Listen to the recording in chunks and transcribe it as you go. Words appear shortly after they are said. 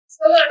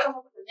Still gotta come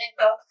up with a name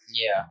though.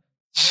 Yeah.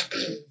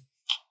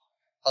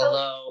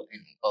 Hello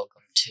and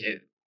welcome to.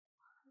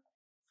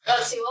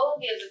 Let's see, what will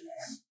be a good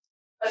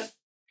name?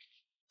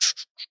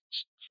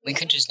 We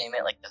could just name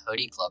it like the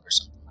Hoodie Club or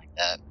something like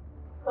that.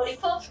 Hoodie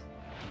Club?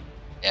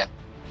 Yeah.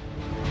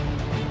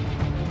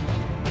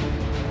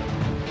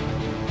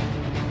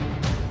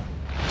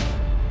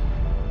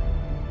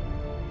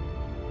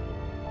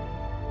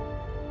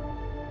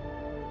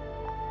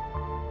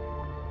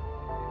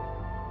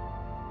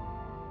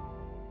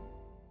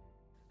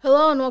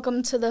 Hello and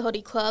welcome to the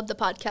Hoodie Club, the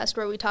podcast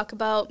where we talk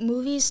about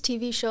movies,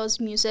 TV shows,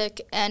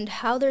 music, and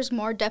how there's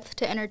more depth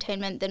to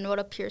entertainment than what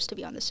appears to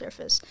be on the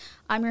surface.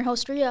 I'm your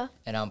host, Rhea.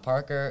 And I'm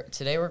Parker.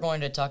 Today we're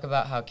going to talk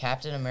about how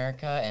Captain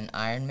America and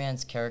Iron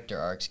Man's character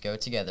arcs go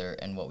together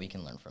and what we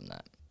can learn from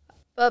that.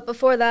 But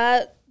before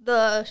that,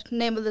 the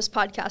name of this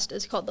podcast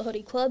is called the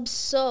Hoodie Club.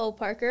 So,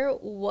 Parker,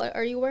 what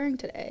are you wearing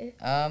today?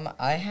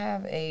 I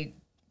have a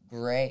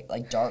gray,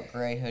 dark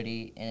gray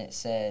hoodie, and it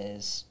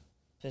says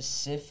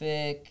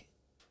Pacific.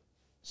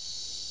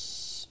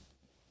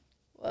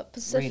 What,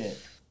 Read it.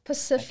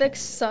 Pacific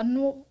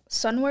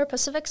Sunwear?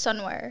 Pacific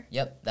Sunwear.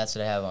 Yep, that's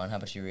what I have on. How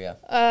about you, Rhea?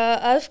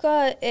 I've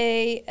got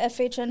a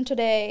FHN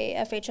Today,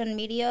 FHN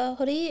Media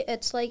hoodie.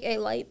 It's like a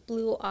light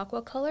blue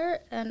aqua color,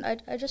 and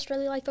I just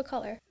really like the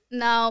color.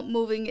 Now,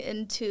 moving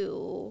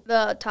into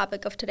the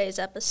topic of today's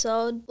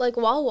episode,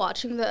 while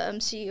watching the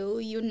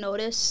MCU, you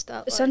notice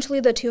that essentially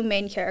the two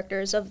main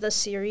characters of the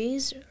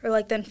series, or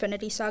the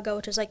Infinity Saga,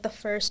 which is the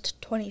first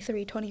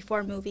 23,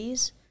 24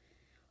 movies,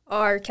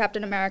 are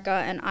Captain America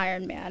and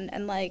Iron Man,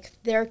 and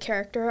their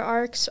character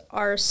arcs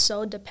are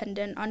so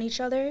dependent on each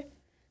other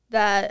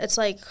that it's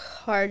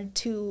hard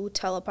to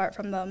tell apart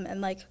from them,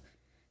 and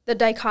the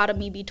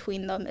dichotomy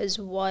between them is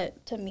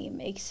what to me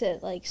makes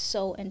it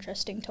so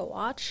interesting to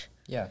watch.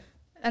 Yeah.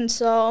 And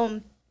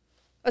so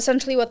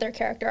essentially what their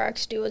character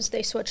arcs do is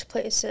they switch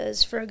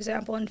places. For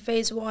example, in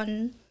phase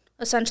 1,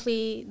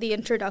 essentially the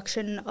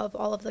introduction of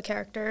all of the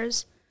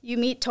characters, you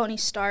meet Tony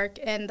Stark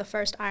in the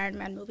first Iron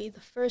Man movie,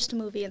 the first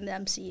movie in the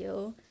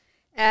MCU,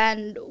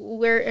 and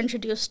we're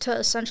introduced to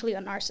essentially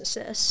a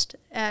narcissist,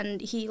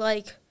 and he,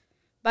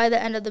 by the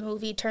end of the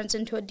movie, turns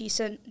into a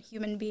decent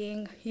human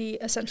being. He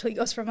essentially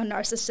goes from a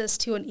narcissist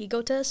to an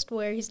egotist,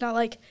 where he's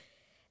not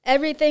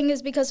everything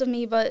is because of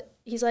me, but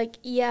he's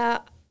yeah,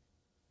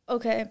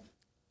 okay.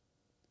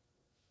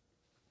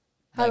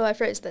 How do I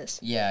phrase this?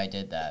 Yeah, I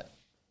did that.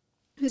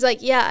 He's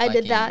yeah, I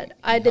did that.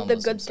 I did the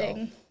good himself.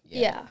 thing.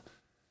 Yeah.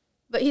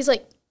 But he's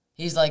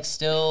He's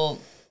still,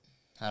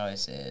 how do I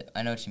say it?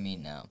 I know what you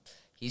mean now.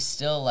 He's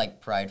still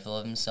prideful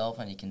of himself,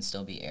 and he can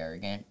still be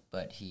arrogant,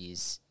 but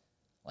he's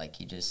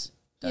he just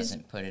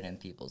doesn't put it in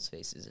people's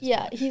faces as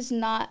much. He's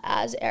not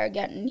as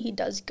arrogant, and he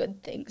does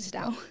good things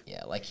now.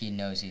 Yeah, he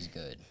knows he's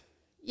good.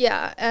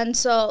 Yeah, and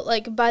so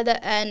by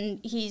the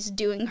end he's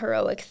doing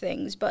heroic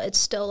things, but it's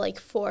still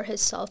for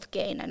his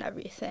self-gain and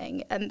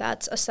everything, and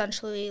that's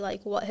essentially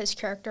what his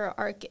character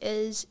arc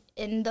is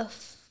in the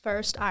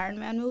first Iron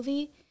Man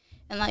movie.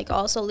 And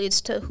also leads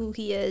to who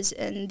he is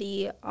in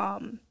the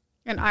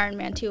in Iron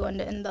Man 2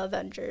 and in the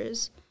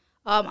Avengers.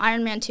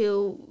 Iron Man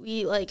 2,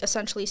 we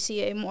essentially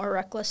see a more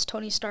reckless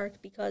Tony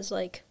Stark because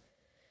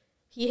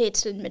he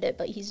hates to admit it,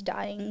 but he's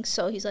dying.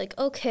 So he's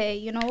okay,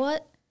 you know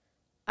what?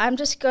 I'm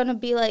just gonna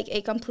be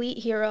a complete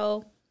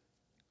hero,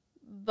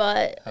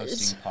 but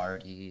hosting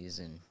parties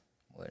and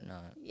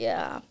whatnot.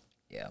 Yeah.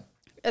 Yeah.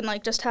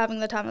 And just having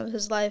the time of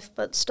his life,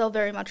 but still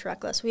very much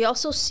reckless. We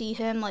also see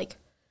him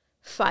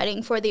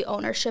fighting for the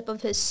ownership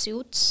of his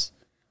suits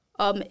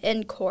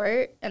in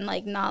court and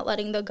not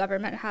letting the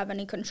government have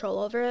any control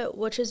over it,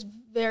 which is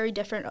very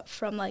different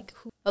from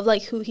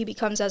who he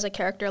becomes as a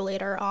character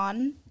later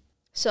on.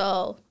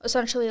 So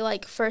essentially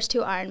first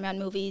two Iron Man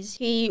movies,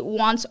 he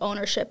wants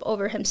ownership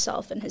over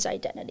himself and his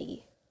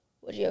identity.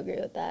 Would you agree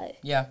with that?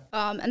 Yeah.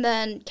 And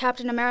then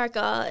Captain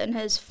America in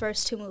his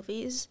first two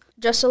movies,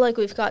 just so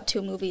we've got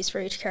two movies for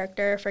each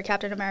character. For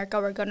Captain America,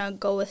 we're going to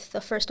go with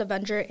the first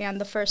Avenger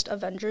and the first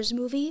Avengers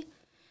movie.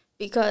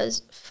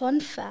 Because, fun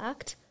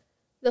fact,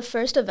 the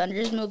first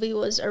Avengers movie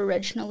was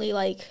originally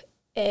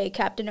a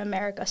Captain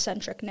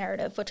America-centric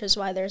narrative, which is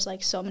why there's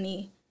so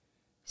many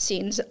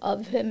scenes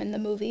of him in the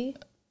movie.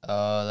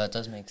 Oh, that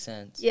does make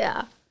sense.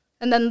 Yeah.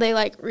 And then they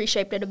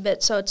reshaped it a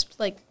bit, so it's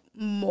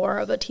more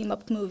of a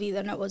team-up movie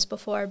than it was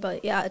before,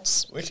 but yeah,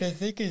 it's... Which I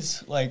think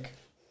is,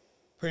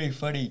 pretty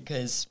funny,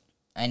 because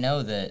I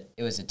know that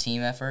it was a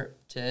team effort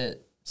to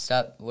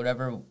stop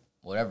whatever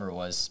it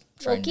was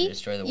trying to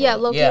destroy the world. Yeah,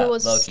 Loki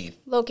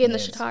and the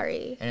his,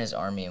 Chitauri. And his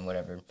army and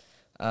whatever.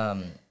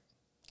 But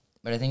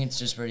I think it's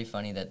just pretty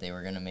funny that they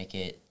were going to make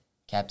it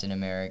Captain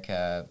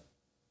America,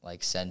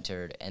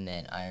 centered, and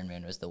then Iron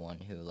Man was the one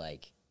who,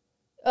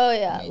 Oh,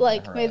 yeah,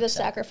 made the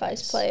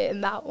sacrifice play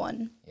in that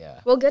one.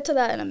 Yeah. We'll get to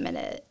that in a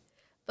minute.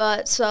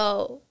 But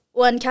so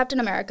when Captain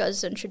America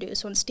is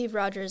introduced, when Steve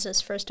Rodgers is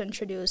first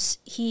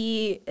introduced,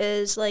 he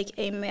is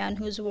a man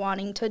who's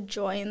wanting to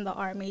join the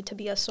army to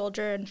be a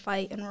soldier and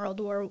fight in World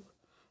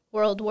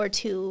War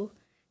II,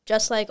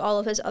 just like all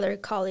of his other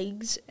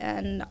colleagues.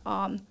 And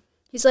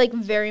He's, like,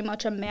 very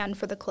much a man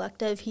for the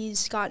collective.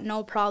 He's got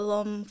no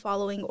problem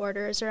following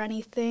orders or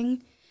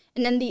anything.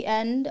 And in the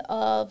end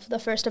of the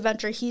first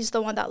adventure, he's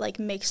the one that, like,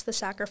 makes the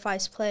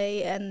sacrifice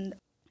play and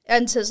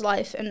ends his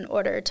life in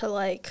order to,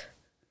 like,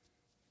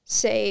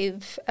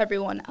 save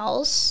everyone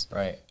else.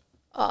 Right.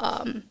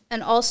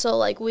 And also,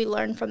 like, we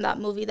learn from that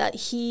movie that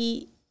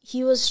he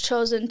was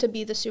chosen to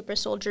be the super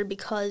soldier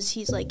because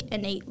he's, like,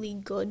 innately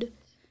good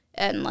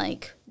and,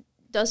 like,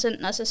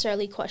 doesn't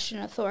necessarily question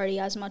authority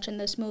as much in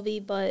this movie,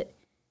 but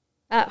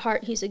at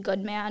heart, he's a good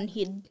man.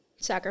 He'd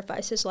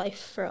sacrifice his life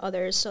for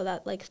others so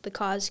that, like, the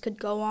cause could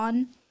go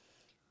on.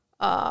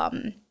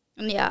 And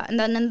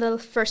then in the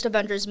first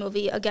Avengers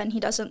movie, again,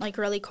 he doesn't, like,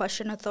 really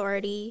question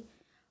authority.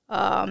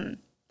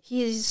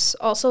 He's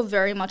also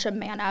very much a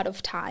man out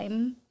of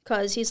time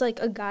because he's, like,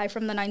 a guy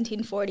from the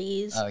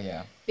 1940s. Oh,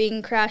 yeah.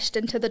 Being crashed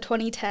into the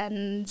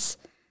 2010s.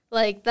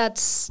 Like,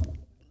 that's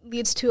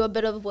leads to a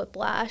bit of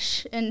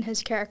whiplash in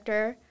his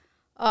character.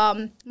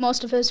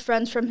 Most of his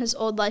friends from his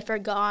old life are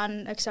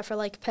gone, except for,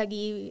 like,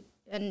 Peggy,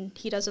 and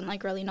he doesn't,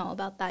 like, really know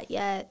about that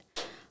yet.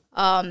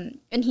 And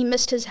he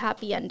missed his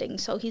happy ending,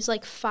 so he's,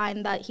 like,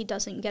 fine that he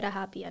doesn't get a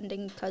happy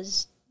ending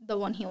because the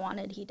one he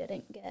wanted he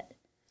didn't get.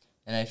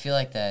 And I feel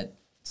like that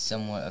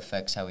somewhat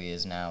affects how he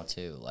is now,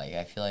 too. Like,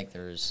 I feel like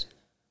there's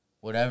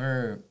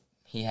whatever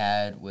he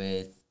had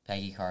with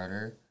Peggy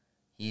Carter,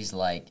 he's,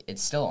 like,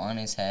 it's still on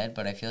his head,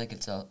 but I feel like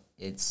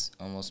it's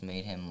almost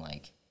made him,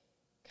 like,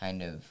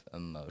 kind of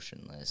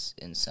emotionless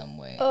in some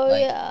way. Oh,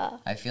 like, yeah.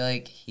 I feel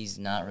like he's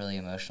not really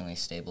emotionally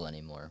stable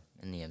anymore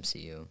in the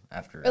MCU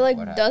after Or, like,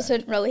 what happened.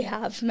 doesn't really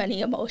have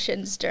many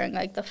emotions during,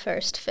 like, the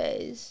first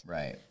phase.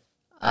 Right.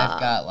 I've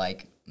got,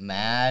 like,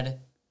 mad,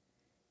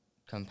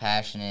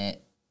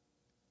 compassionate,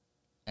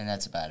 and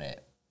that's about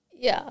it.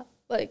 Yeah,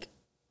 like,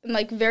 and,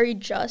 like, very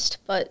just,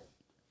 but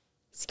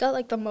he's got,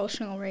 like, the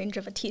emotional range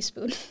of a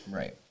teaspoon.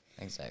 Right,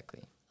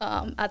 exactly.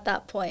 At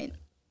that point.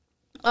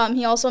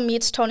 He also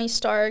meets Tony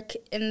Stark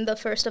in the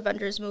first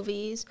Avengers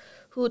movies,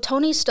 who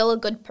Tony's still a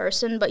good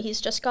person, but he's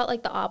just got,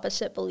 like, the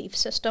opposite belief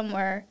system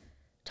where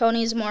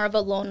Tony's more of a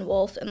lone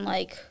wolf, and,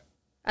 like,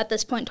 at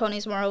this point,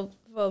 Tony's more of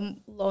a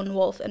lone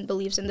wolf and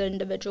believes in the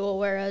individual,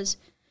 whereas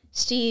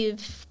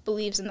Steve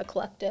believes in the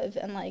collective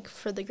and, like,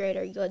 for the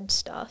greater good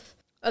stuff.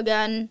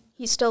 Again,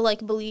 he still,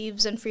 like,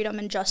 believes in freedom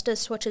and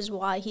justice, which is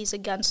why he's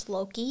against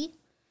Loki,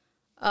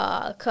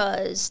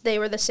 because they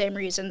were the same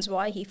reasons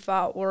why he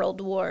fought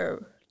World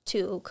War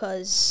II,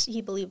 because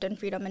he believed in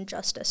freedom and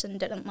justice and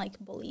didn't like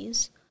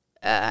bullies.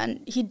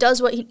 And he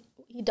does what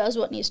he does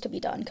what needs to be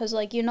done, because,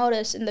 like, you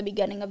notice in the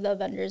beginning of the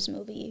Avengers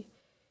movie,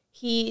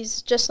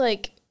 he's just,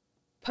 like,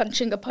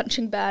 punching a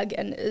punching bag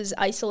and is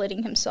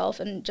isolating himself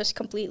and just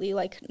completely,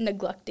 like,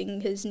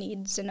 neglecting his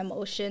needs and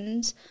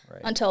emotions.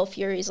 Right. Until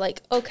Fury's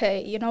like,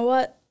 okay, you know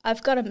what?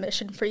 I've got a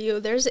mission for you.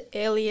 There's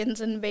aliens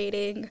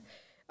invading.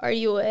 Are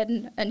you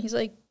in? And he's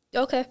like,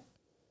 okay.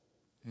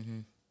 Mm-hmm.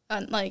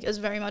 And, like, is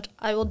very much,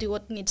 I will do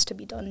what needs to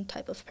be done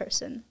type of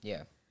person.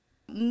 Yeah.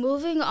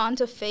 Moving on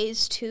to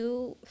Phase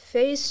 2.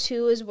 Phase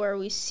 2 is where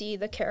we see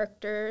the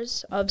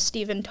characters of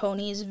Steve and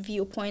Tony's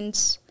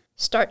viewpoints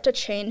start to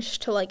change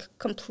to, like,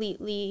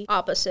 completely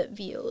opposite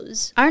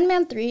views. Iron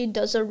Man 3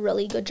 does a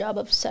really good job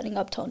of setting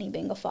up Tony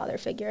being a father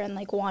figure and,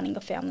 like, wanting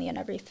a family and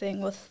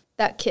everything with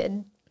that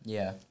kid.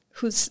 Yeah.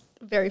 Who's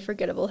very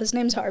forgettable. His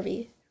name's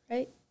Harvey,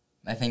 right?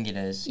 I think it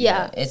is.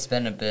 Yeah. It's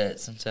been a bit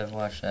since I've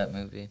watched that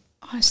movie.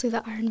 Honestly,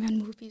 the Iron Man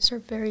movies are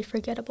very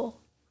forgettable.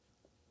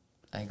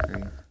 I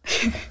agree.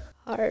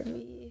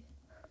 Harvey.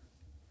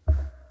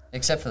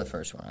 Except for the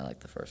first one. I like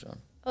the first one.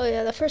 Oh,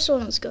 yeah, the first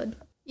one was good.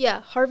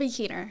 Yeah, Harvey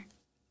Keener.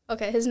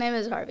 Okay, his name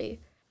is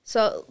Harvey.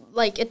 So,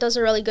 like, it does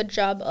a really good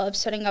job of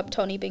setting up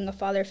Tony being a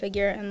father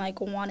figure and,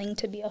 like, wanting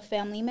to be a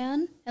family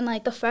man. And,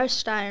 like, the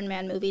first Iron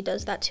Man movie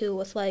does that, too,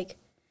 with, like,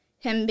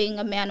 him being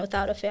a man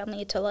without a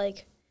family to,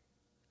 like,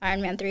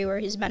 Iron Man 3 where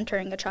he's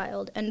mentoring a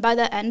child. And by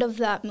the end of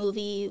that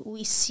movie,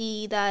 we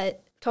see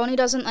that Tony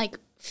doesn't, like,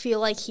 feel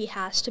like he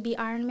has to be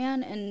Iron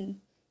Man. And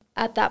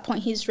at that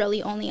point, he's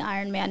really only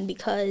Iron Man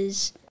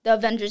because the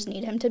Avengers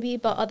need him to be.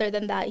 But other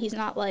than that, he's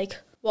not, like,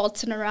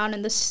 waltzing around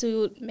in the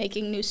suit,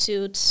 making new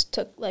suits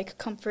to, like,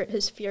 comfort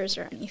his fears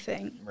or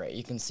anything. Right,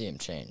 you can see him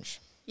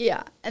change.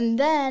 Yeah, and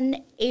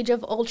then Age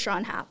of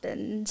Ultron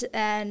happens,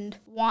 and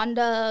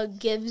Wanda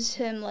gives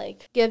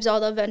all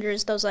the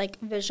Avengers those, like,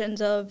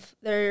 visions of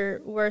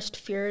their worst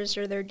fears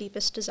or their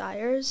deepest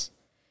desires.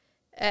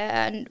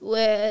 And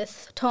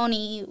with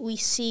Tony, we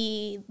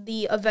see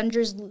the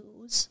Avengers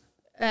lose,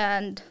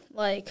 and,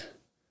 like,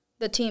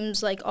 the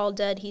team's, like, all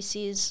dead. He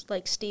sees,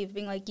 like, Steve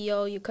being like,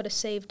 yo, you could have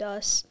saved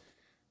us.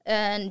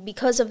 And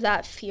because of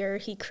that fear,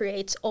 he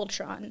creates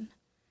Ultron.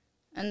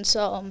 And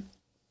so,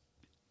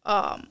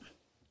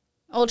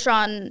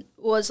 Ultron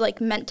was, like,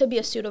 meant to be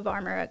a suit of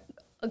armor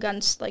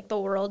against, like, the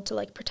world to,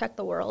 like, protect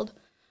the world,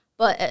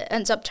 but it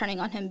ends up turning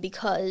on him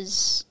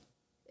because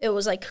it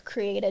was, like,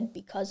 created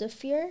because of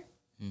fear,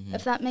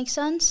 if that makes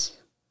sense.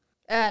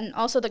 And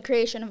also the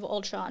creation of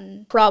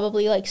Ultron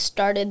probably, like,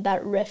 started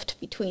that rift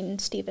between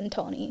Steve and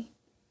Tony.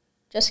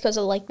 just because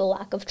of like the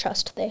lack of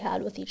trust they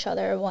had with each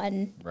other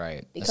when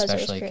Right, because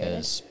especially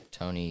because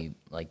Tony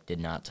like did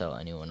not tell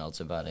anyone else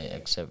about it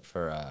except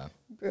for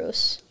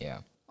Bruce. Yeah.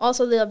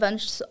 Also, the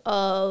events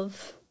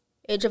of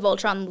Age of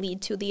Ultron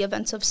lead to the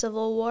events of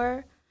Civil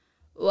War,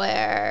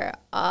 where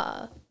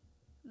the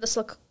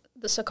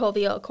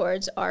Sokovia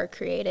Accords are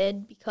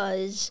created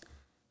because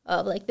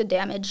of like the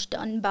damage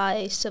done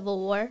by Civil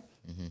War.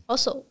 Mm-hmm.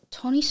 Also,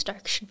 Tony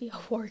Stark should be a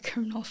war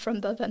criminal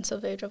from the events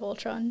of Age of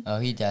Ultron. Oh,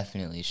 he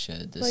definitely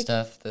should. The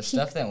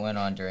stuff that went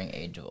on during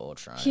Age of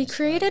Ultron. He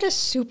created a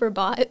super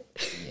bot.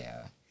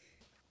 Yeah.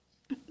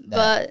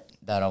 But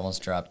that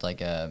almost dropped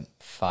like a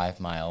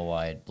 5-mile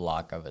wide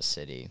block of a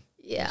city.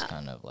 Yeah. It's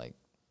kind of like,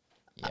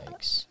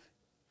 yikes.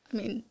 I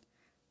mean,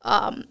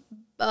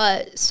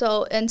 but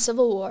so in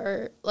Civil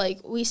War, like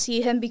we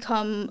see him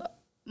become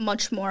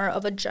much more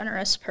of a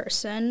generous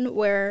person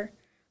where,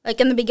 like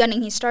in the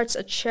beginning, he starts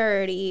a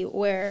charity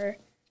where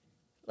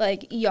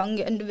like young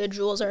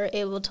individuals are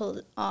able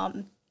to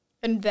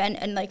invent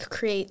and like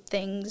create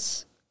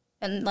things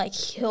and like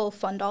he'll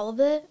fund all of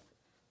it.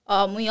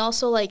 We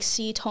also like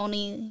see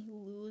Tony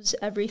lose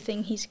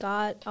everything he's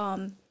got.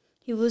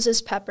 He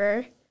loses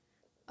Pepper.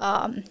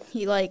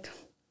 He like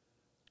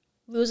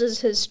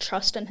loses his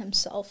trust in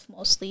himself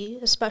mostly,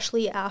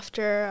 especially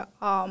after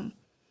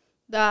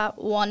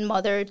that one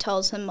mother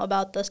tells him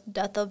about the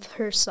death of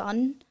her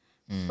son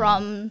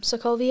from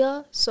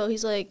Sokovia. So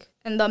he's like,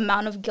 and the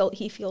amount of guilt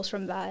he feels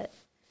from that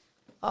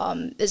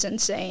is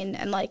insane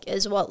and like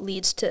is what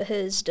leads to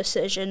his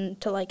decision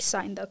to like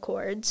sign the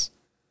accords.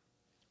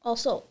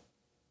 Also,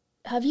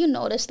 have you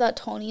noticed that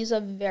Tony's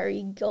a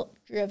very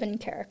guilt-driven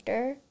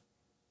character?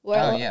 Where,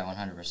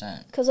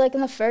 100%. Because, like,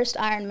 in the first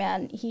Iron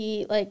Man,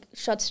 he, like,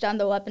 shuts down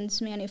the weapons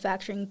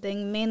manufacturing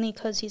thing mainly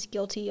because he's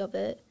guilty of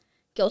it.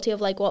 Guilty of,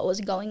 like, what was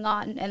going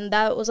on. And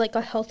that was, like, a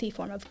healthy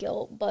form of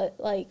guilt. But,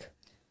 like...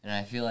 And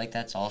I feel like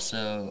that's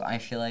also... I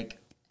feel like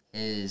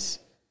his...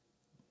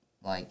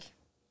 Like...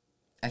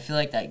 I feel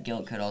like that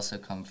guilt could also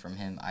come from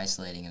him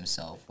isolating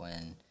himself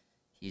when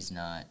he's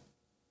not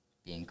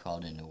being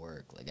called into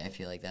work. Like, I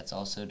feel like that's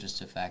also just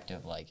a fact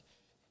of, like,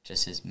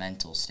 just his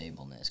mental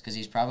stableness. Because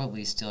he's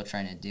probably still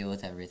trying to deal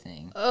with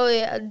everything. Oh,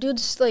 yeah.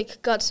 Dude's,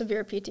 like, got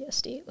severe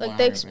PTSD. Like, 100%.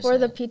 They explore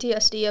the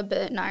PTSD a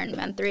bit in Iron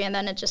Man 3, and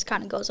then it just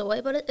kind of goes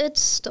away, but it's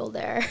still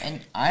there.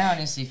 And I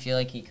honestly feel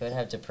like he could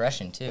have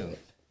depression, too,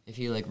 if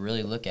you, like,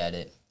 really look at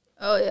it.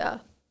 Oh, yeah.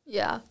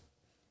 Yeah.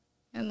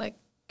 And, like,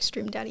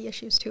 extreme daddy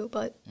issues, too,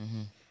 but...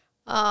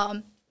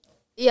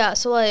 Yeah,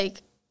 so,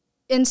 like...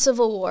 In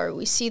Civil War,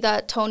 we see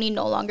that Tony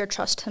no longer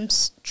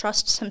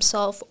trusts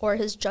himself or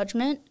his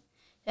judgment,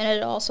 and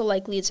it also,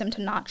 like, leads him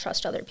to not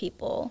trust other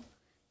people.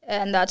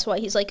 And that's why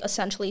he's, like,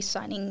 essentially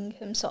signing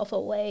himself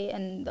away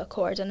in the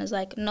Accords and is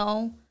like,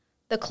 no,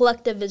 the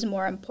collective is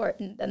more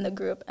important than the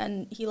group.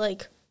 And he,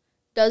 like,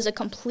 does a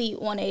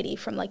complete 180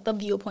 from, like, the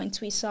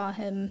viewpoints we saw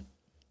him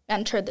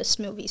enter this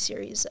movie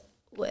series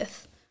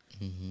with.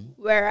 Mm-hmm.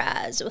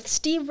 Whereas with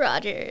Steve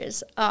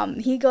Rodgers,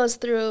 he goes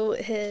through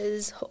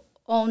his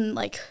own,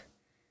 like...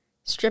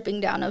 stripping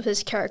down of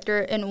his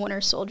character in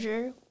Winter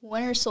Soldier.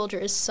 Winter Soldier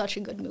is such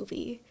a good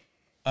movie.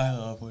 I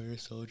love Winter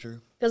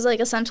Soldier. Because, like,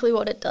 essentially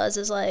what it does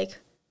is, like,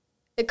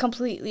 it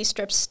completely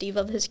strips Steve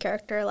of his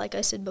character, like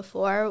I said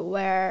before,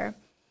 where,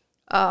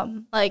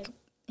 like,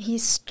 he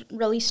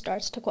really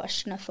starts to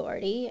question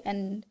authority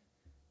and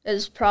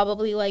is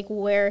probably, like,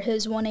 where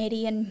his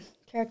 180 in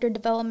character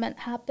development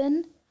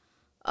happened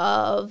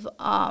of,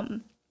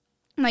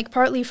 like,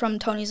 partly from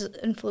Tony's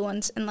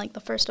influence in, like,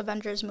 the first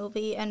Avengers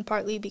movie and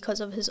partly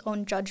because of his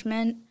own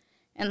judgment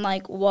and,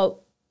 like, what,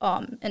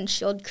 and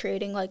S.H.I.E.L.D.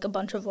 creating, like, a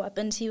bunch of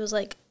weapons. He was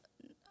like,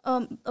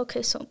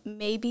 okay, so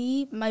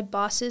maybe my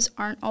bosses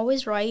aren't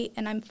always right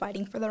and I'm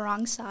fighting for the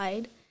wrong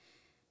side.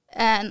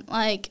 And,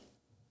 like,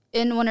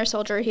 in Winter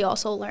Soldier, he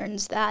also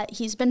learns that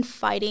he's been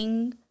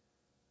fighting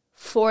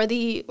for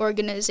the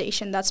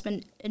organization that's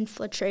been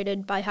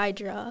infiltrated by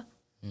Hydra.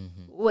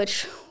 Mm-hmm.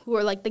 Which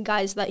were, like, the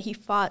guys that he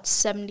fought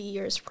 70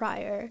 years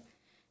prior.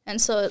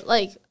 And so,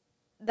 like,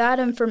 that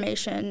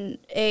information,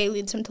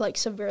 leads him to, like,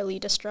 severely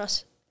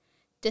distrust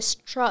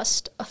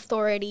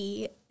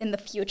authority in the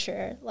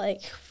future,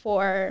 like,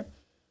 for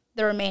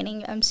the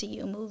remaining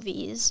MCU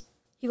movies.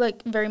 He,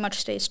 like, very much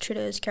stays true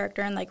to his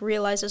character and, like,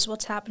 realizes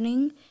what's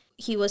happening.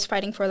 He was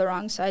fighting for the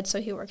wrong side,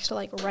 so he works to,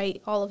 like,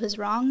 right all of his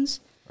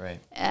wrongs. Right.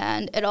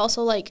 And it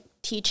also, like,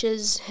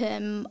 teaches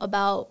him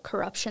about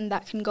corruption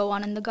that can go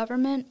on in the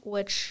government,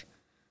 which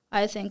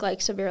I think,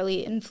 like,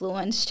 severely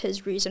influenced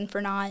his reason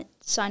for not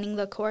signing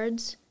the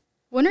accords.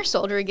 Winter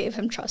Soldier gave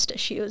him trust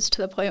issues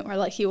to the point where,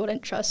 like, he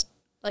wouldn't trust,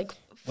 like,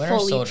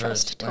 fully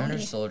trust Tony.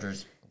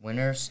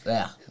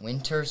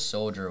 Winter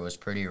Soldier was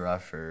pretty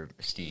rough for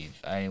Steve.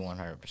 I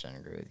 100%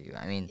 agree with you.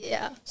 I mean,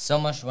 yeah. So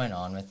much went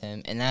on with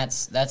him, and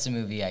that's a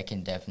movie I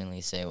can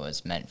definitely say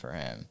was meant for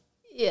him.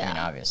 Yeah. I mean,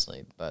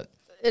 obviously, but...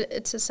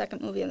 It's his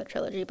second movie in the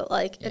trilogy, but,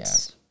 like,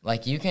 it's...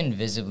 Like, you can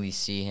visibly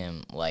see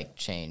him, like,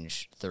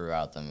 change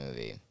throughout the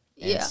movie.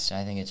 And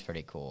I think it's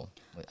pretty cool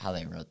how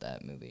they wrote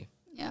that movie.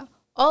 Yeah.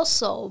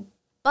 Also,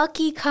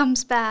 Bucky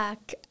comes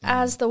back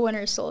as the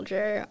Winter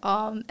Soldier,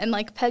 and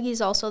like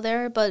Peggy's also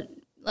there, but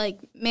like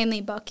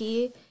mainly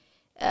Bucky.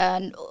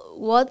 And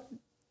what,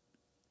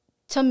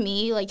 to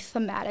me, like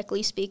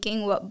thematically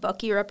speaking, what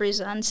Bucky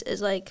represents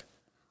is like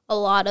a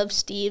lot of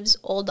Steve's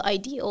old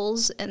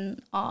ideals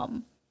and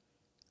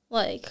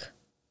like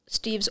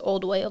Steve's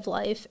old way of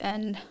life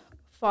and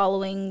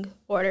following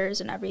orders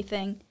and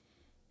everything,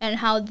 and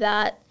how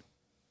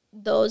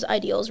those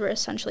ideals were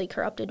essentially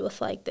corrupted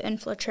with like the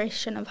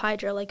infiltration of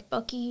Hydra. Like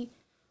Bucky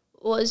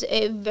was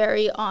a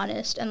very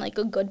honest and like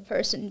a good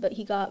person, but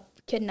he got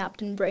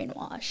kidnapped and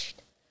brainwashed,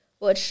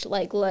 which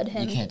like led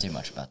him. You can't do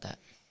much about that.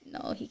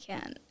 No, he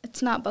can't.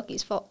 It's not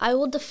Bucky's fault. I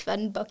will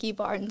defend Bucky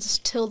Barnes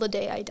till the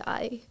day I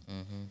die.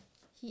 Mm-hmm.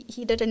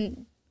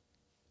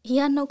 He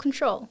had no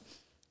control.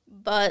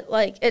 But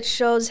like it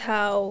shows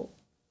how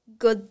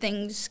good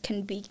things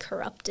can be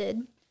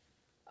corrupted.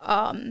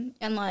 And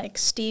like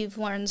Steve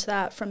learns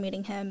that from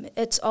meeting him.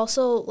 It's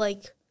also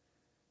like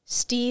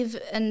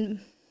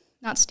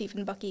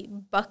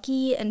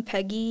Bucky and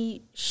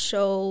Peggy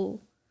show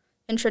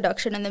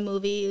introduction in the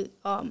movie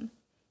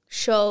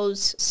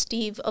shows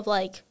Steve of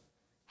like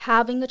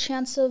having a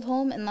chance of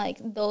home, and like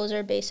those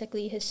are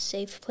basically his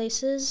safe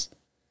places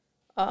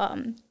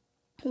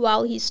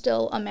while he's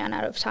still a man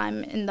out of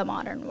time in the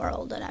modern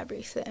world and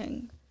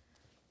everything.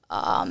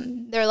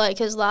 They're like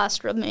his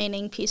last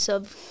remaining piece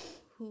of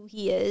who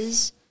he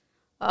is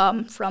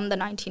from the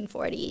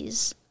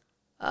 1940s.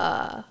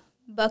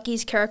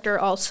 Bucky's character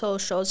also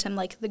shows him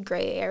like the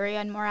gray area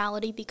in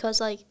morality,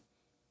 because like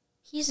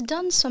he's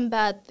done some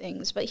bad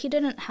things, but he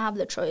didn't have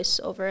the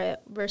choice over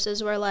it,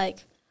 versus where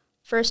like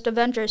first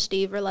Avengers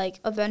Steve or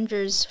like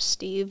Avengers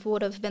Steve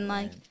would have been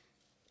like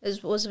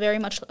was very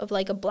much of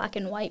like a black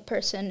and white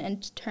person in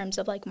terms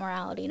of like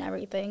morality and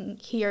everything.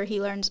 Here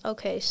he learns,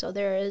 okay, so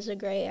there is a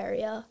gray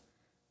area.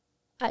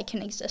 I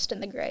can exist in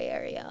the gray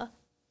area,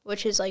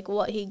 which is like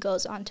what he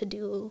goes on to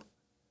do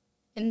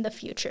in the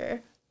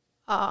future.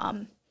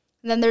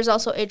 Then there's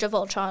also Age of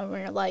Ultron,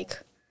 where like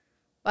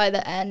by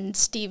the end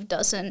Steve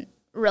doesn't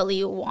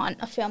really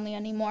want a family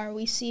anymore,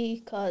 we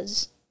see,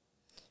 cause.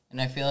 And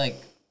I feel like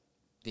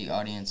the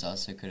audience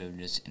also could have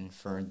just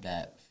inferred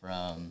that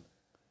from,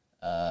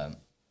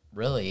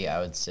 really, I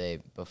would say,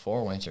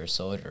 before Winter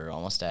Soldier,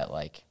 almost at,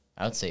 like,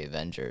 I would say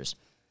Avengers.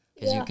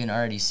 Because you can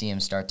already see him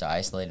start to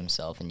isolate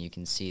himself, and you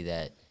can see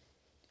that.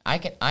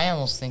 I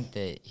almost think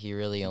that he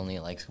really only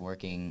likes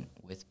working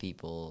with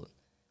people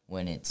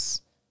when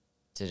it's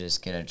to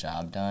just get a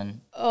job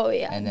done. Oh,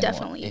 yeah, and then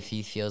definitely. If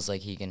he feels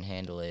like he can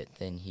handle it,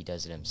 then he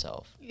does it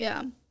himself.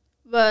 Yeah,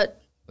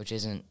 but. Which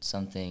isn't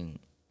something.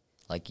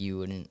 Like, you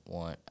wouldn't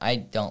want... I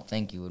don't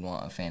think you would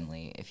want a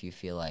family if you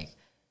feel like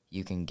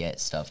you can get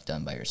stuff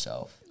done by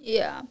yourself.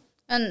 Yeah,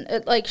 and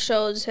it, like,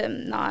 shows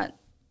him not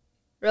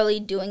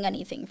really doing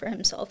anything for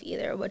himself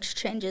either, which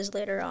changes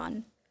later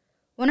on.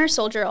 Winter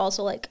Soldier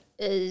also, like,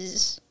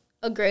 is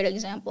a great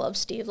example of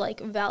Steve, like,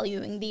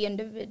 valuing the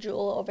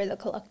individual over the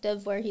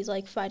collective, where he's,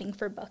 like, fighting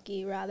for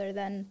Bucky rather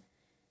than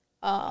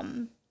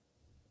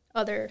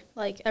other,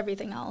 like,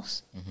 everything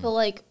else. Mm-hmm. So,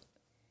 like,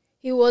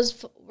 he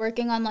was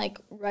working on, like,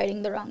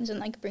 righting the wrongs and,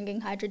 like,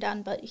 bringing Hydra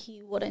down, but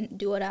he wouldn't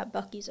do it at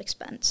Bucky's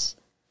expense.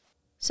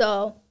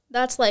 So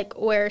that's, like,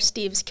 where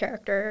Steve's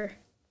character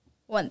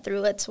went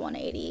through its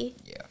 180.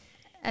 Yeah.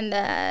 And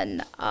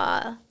then...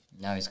 now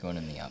he's going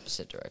in the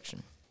opposite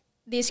direction.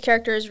 These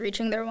characters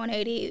reaching their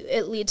 180,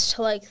 it leads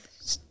to, like,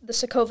 the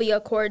Sokovia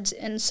Accords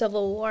in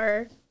Civil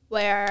War,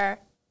 where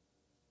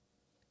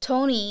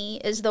Tony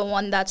is the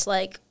one that's,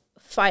 like,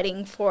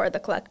 fighting for the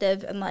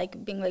collective and,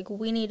 like, being like,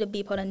 we need to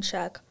be put in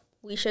check.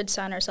 We should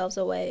sign ourselves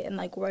away and,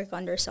 like, work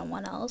under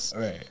someone else.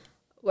 Right.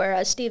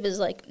 Whereas Steve is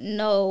like,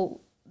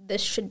 no,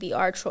 this should be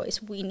our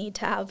choice. We need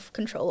to have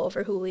control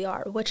over who we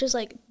are, which is,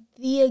 like,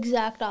 the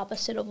exact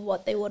opposite of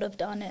what they would have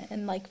done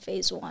in like,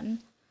 Phase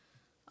 1.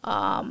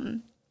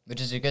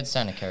 Which is a good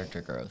sign of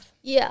character growth.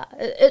 Yeah,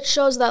 it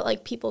shows that,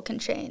 like, people can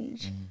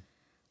change. Mm-hmm.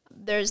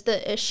 There's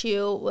the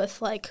issue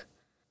with, like,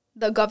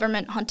 the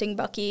government hunting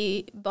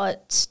Bucky,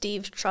 but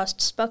Steve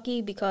trusts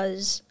Bucky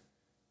because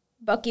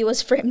Bucky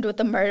was framed with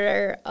the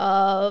murder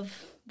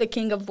of the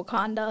King of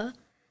Wakanda.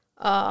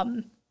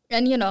 And,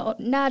 you know,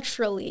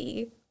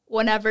 naturally,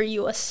 whenever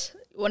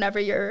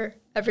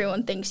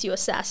everyone thinks you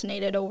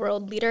assassinated a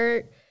world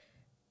leader,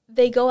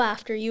 they go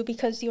after you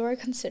because you are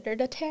considered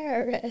a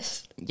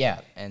terrorist.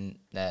 Yeah, and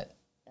that,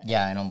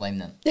 yeah, I don't blame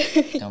them.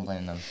 Don't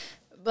blame them.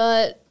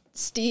 But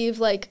Steve,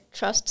 like,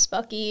 trusts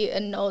Bucky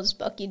and knows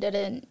Bucky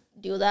didn't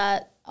do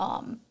that,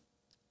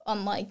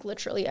 unlike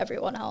literally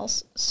everyone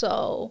else.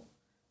 So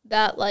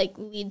that, like,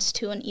 leads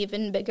to an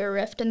even bigger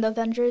rift in the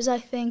Avengers, I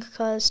think,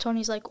 because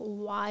Tony's like,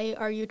 why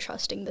are you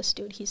trusting this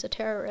dude? He's a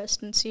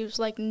terrorist. And Steve's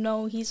like,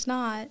 no, he's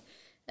not.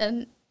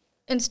 And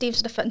in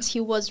Steve's defense, he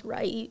was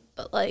right,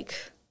 but, like,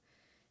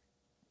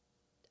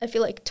 I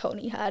feel like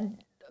Tony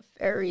had a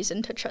fair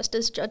reason to trust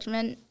his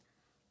judgment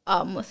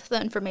with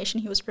the information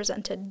he was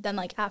presented. Then,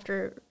 like,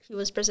 after he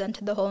was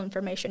presented the whole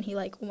information, he,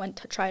 like, went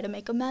to try to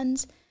make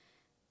amends.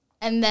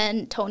 And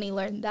then Tony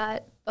learned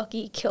that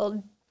Bucky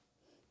killed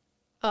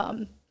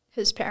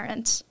his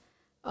parents,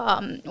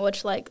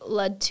 which like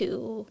led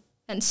to,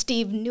 and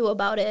Steve knew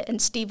about it,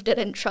 and Steve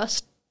didn't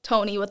trust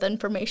Tony with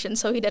information,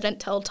 so he didn't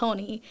tell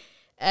Tony,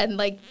 and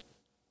like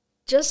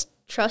just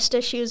trust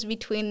issues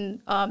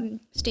between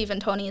Steve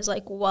and Tony is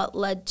like what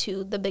led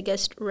to the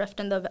biggest rift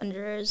in the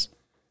Avengers.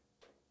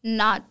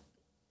 Not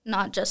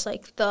just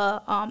like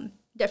the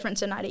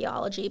difference in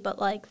ideology, but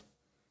like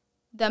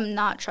them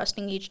not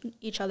trusting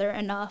each other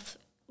enough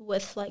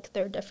with like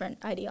their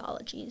different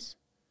ideologies.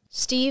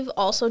 Steve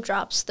also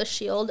drops the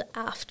shield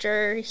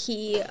after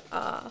his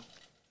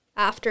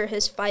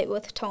fight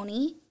with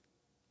Tony,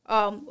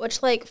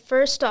 which like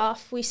first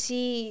off we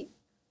see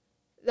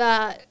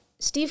that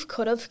Steve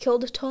could have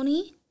killed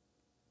Tony,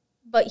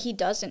 but he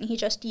doesn't. He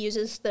just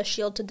uses the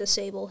shield to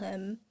disable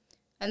him.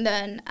 And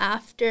then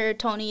after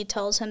Tony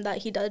tells him that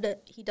he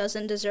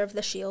doesn't deserve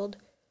the shield,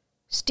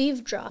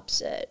 Steve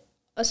drops it,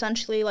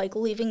 essentially like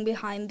leaving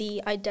behind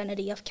the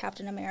identity of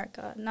Captain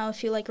America. Now,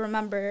 if you like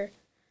remember,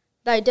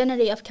 the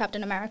identity of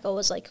Captain America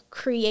was like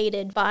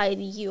created by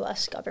the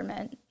U.S.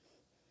 government.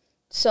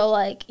 So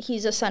like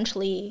he's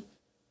essentially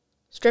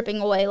stripping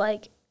away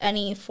like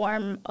any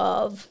form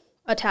of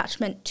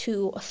attachment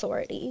to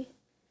authority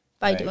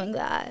by doing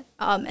that,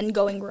 and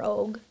going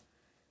rogue.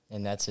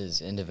 And that's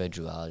his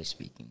individuality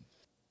speaking.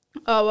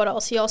 What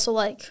else? He also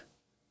like,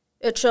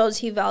 it shows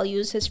he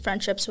values his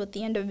friendships with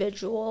the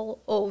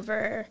individual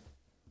over,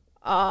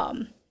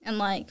 and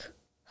like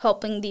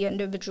helping the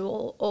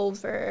individual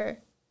over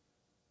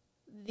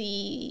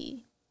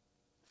the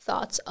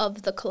thoughts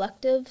of the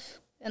collective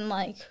and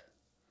like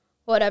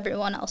what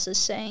everyone else is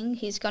saying.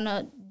 He's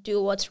gonna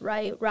do what's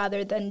right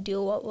rather than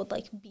do what would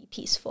like be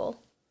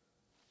peaceful.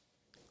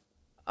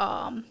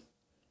 And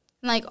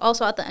like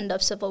also at the end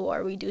of Civil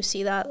War, we do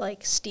see that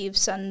like Steve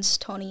sends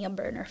Tony a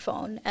burner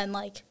phone and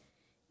like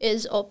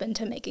is open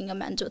to making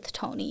amends with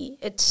Tony.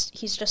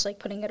 He's just like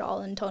putting it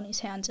all in Tony's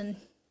hands, and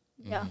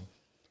yeah.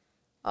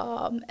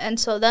 And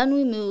so then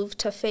we move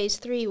to phase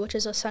 3, which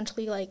is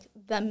essentially like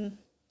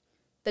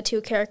the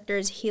two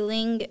characters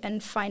healing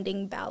and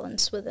finding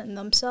balance within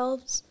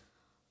themselves.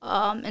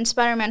 In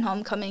Spider-Man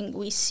Homecoming,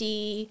 we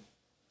see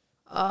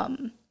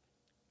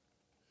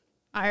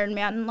Iron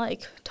Man,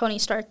 like Tony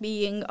Stark,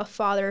 being a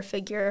father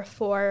figure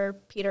for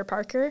Peter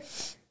Parker.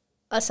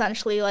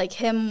 Essentially, like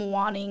him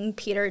wanting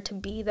Peter to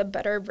be the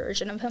better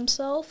version of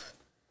himself.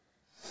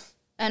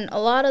 And a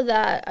lot of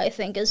that, I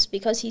think, is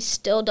because he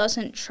still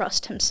doesn't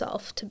trust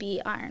himself to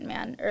be Iron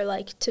Man or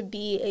like to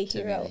be a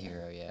hero.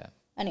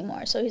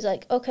 Anymore. So he's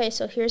like, okay,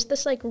 so here's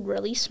this like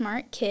really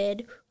smart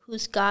kid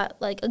who's got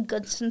like a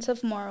good sense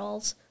of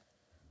morals.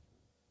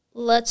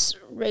 Let's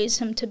raise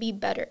him to be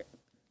better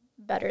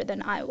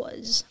than I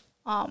was.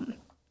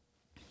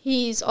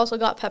 He's also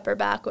got Pepper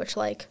back, which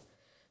like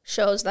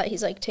shows that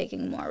he's like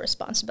taking more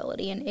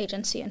responsibility and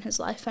agency in his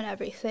life and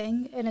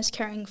everything, and is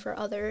caring for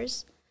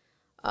others.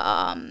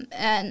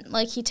 And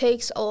like he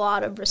takes a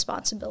lot of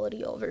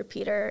responsibility over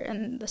Peter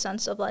in the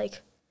sense of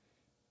like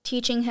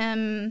teaching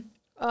him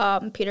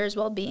Peter's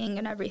well-being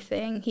and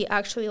everything. He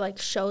actually like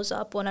shows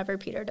up whenever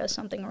Peter does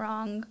something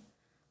wrong.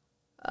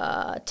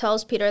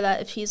 Tells Peter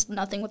that if he's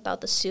nothing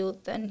without the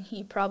suit, then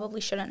he probably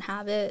shouldn't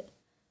have it.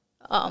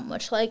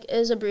 Which like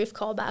is a brief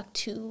callback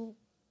to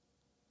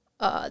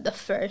the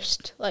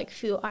first like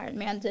few Iron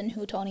Mans and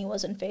who Tony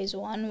was in phase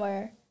 1,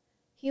 where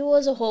he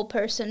was a whole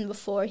person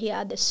before he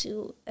had the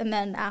suit, and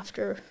then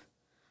after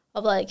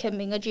of like him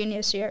being a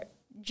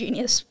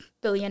genius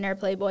billionaire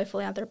playboy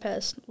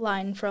philanthropist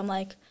line from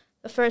like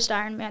the first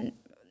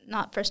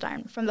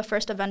from the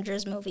first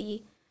Avengers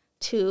movie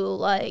to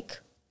like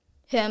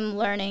him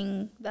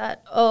learning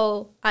that,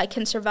 oh, I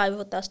can survive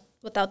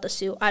without the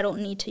suit. I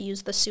don't need to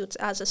use the suits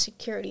as a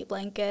security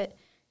blanket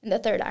in the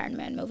third Iron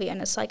Man movie.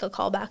 And it's like a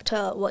callback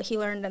to what he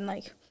learned and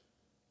like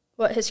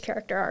what his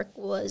character arc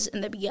was in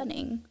the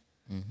beginning.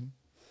 Mm-hmm.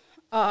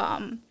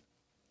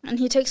 And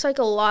he takes like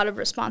a lot of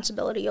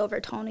responsibility over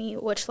Tony,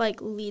 which like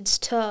leads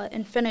to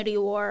Infinity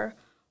War,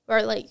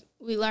 where like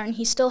we learn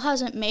he still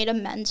hasn't made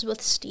amends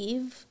with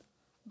Steve,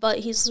 but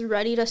he's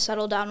ready to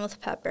settle down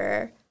with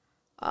Pepper,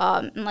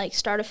 and like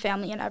start a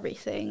family and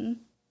everything.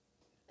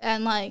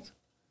 And like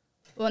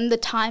when the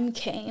time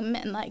came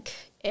and like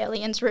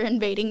aliens were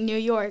invading New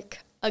York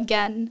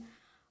again,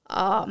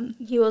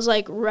 he was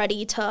like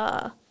ready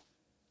to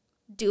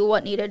do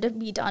what needed to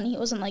be done. He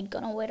wasn't like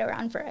gonna wait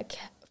around for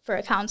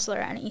a counselor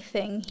or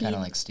anything. Kind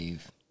of like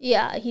Steve.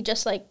 Yeah, he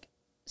just like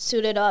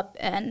suited up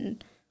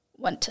and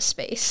went to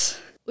space.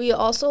 We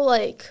also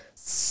like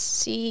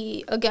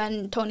see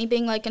again Tony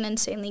being like an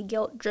insanely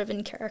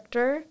guilt-driven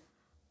character.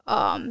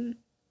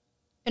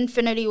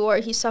 Infinity War,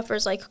 he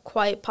suffers like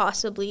quite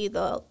possibly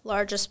the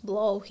largest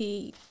blow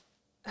he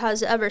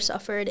has ever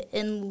suffered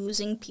in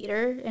losing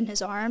Peter in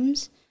his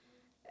arms,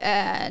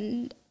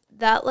 and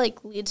that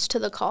like leads to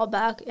the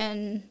callback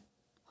in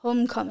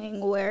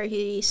Homecoming where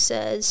he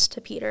says to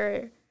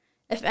Peter,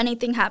 if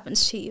anything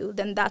happens to you,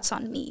 then that's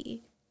on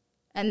me.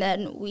 And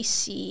then we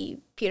see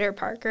Peter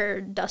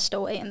Parker dust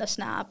away in the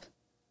snap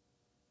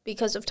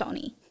because of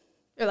Tony.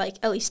 Or, like,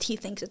 at least he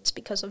thinks it's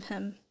because of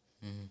him.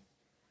 Mm-hmm.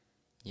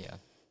 Yeah.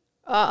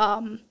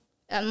 And,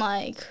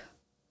 like,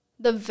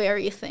 the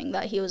very thing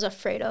that he was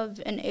afraid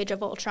of in Age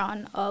of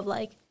Ultron, of,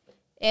 like,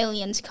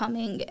 aliens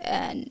coming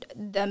and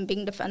them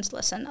being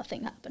defenseless and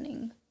nothing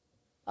happening,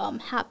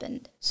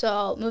 happened.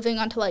 So moving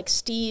on to, like,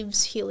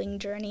 Steve's healing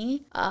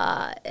journey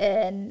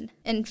in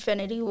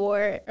Infinity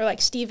War, or,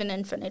 like, Steve in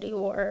Infinity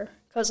War,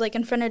 because, like,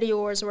 Infinity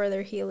War is where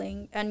they're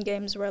healing,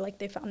 Endgame's where, like,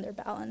 they found their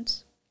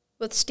balance.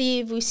 With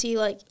Steve, we see,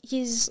 like,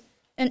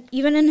 and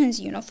even in his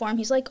uniform,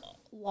 he's, like,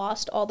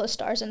 lost all the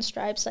stars and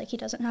stripes. Like, he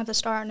doesn't have the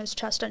star on his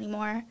chest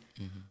anymore.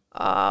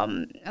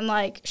 And,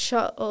 like,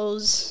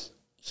 shows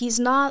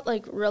he's not,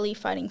 like, really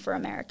fighting for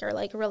America or,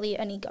 like, really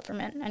any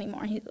government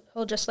anymore.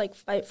 He'll just, like,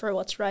 fight for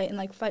what's right and,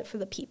 like, fight for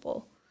the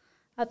people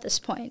at this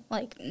point.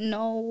 Like,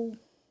 no...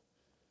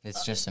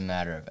 It's just a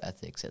matter of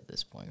ethics at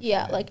this point.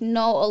 Yeah, like,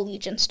 no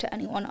allegiance to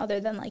anyone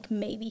other than, like,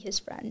 maybe his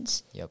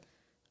friends. Yep.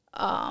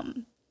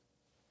 And,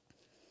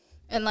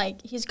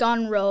 like, he's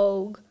gone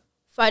rogue,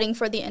 fighting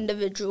for the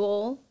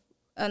individual,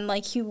 and,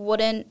 like, he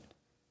wouldn't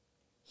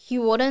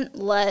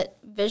let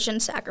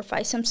Vision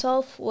sacrifice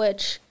himself,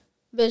 which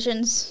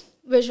Vision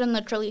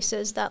literally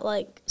says that,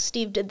 like,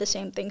 Steve did the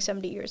same thing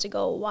 70 years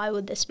ago. Why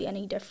would this be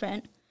any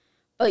different?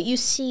 But you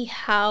see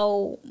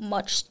how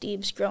much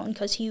Steve's grown,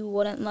 because he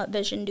wouldn't let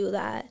Vision do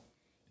that.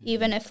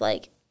 Even if,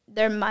 like,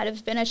 there might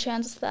have been a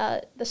chance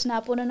that the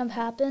snap wouldn't have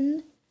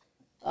happened.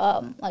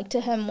 Like, to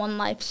him, one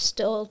life's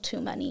still too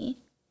many.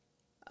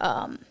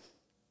 I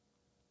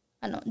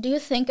don't know. Do you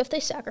think if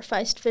they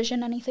sacrificed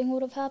Vision, anything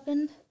would have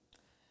happened?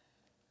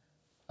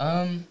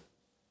 I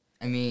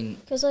mean...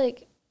 Because,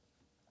 like...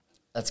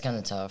 That's kind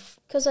of tough.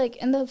 Because, like,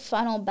 in the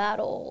final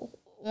battle,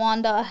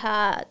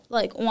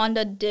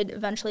 Wanda did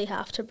eventually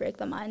have to break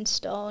the Mind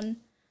Stone,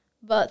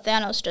 but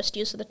Thanos just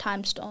used the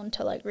Time Stone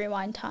to, like,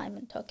 rewind time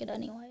and took it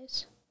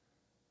anyways.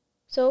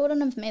 So it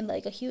wouldn't have made,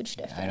 like, a huge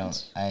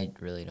difference. I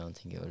really don't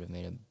think it would have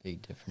made a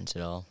big difference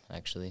at all,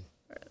 actually.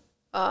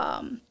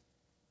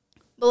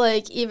 But,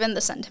 like, even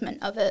the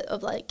sentiment of it,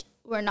 of, like,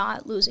 we're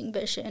not losing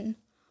Vision.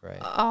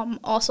 Right.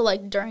 Also,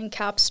 like, during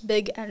Cap's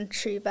big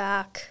entry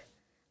back,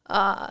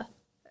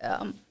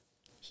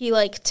 he,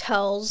 like,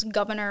 tells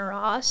Governor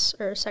Ross,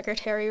 or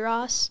Secretary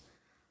Ross,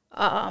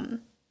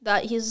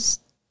 that he's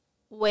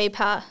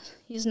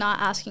not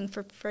asking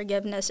for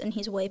forgiveness, and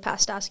he's way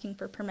past asking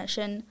for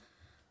permission,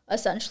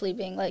 essentially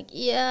being like,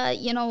 yeah,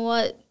 you know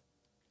what,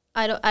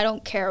 I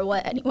don't care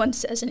what anyone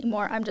says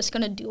anymore, I'm just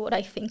gonna do what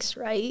I think's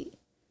right.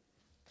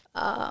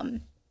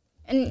 And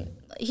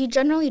he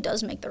generally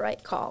does make the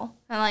right call.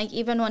 And, like,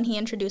 even when he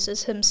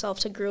introduces himself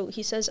to Groot,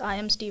 he says, I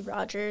am Steve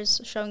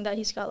Rodgers, showing that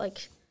he's got,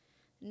 like,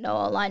 no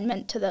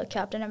alignment to the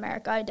Captain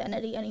America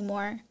identity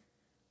anymore.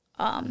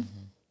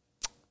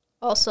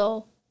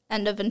 Also,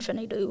 end of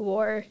Infinity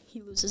War,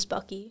 he loses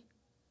Bucky.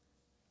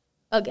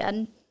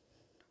 Again.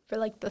 For,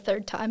 like, the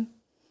third time.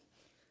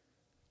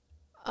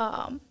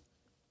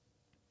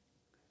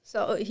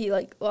 So he,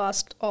 like,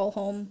 lost all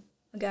home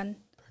again.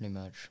 Pretty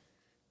much.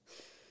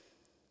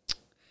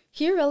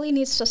 He really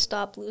needs to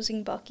stop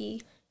losing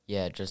Bucky.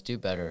 Yeah, just do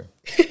better.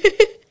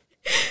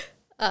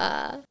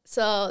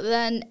 So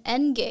then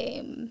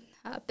Endgame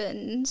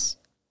happens.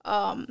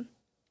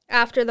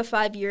 After the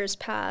 5 years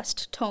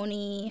passed,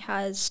 Tony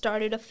has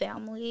started a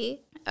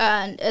family.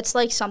 And it's,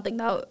 like, something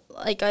that,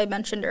 like I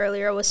mentioned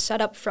earlier, was set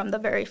up from the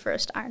very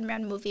first Iron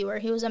Man movie, where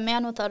he was a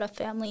man without a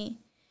family,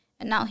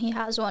 and now he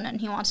has one,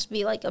 and he wants to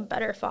be, like, a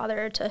better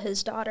father to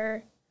his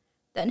daughter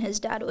than his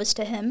dad was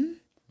to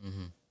him.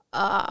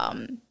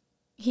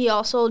 He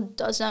also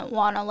doesn't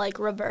want to, like,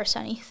 reverse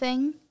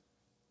anything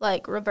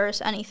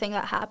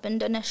that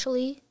happened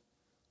initially,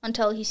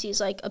 until he sees,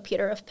 like, a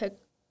picture of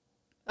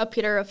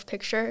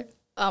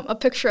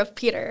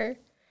Peter,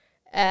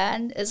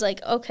 and is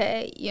like,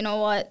 okay, you know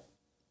what,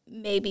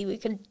 maybe we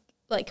could,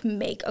 like,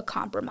 make a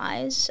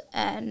compromise.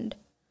 And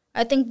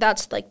I think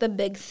that's, like, the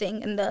big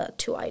thing in the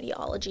two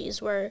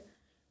ideologies, where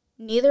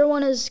neither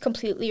one is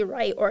completely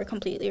right or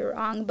completely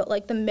wrong, but,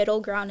 like, the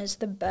middle ground is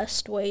the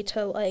best way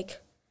to,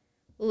 like,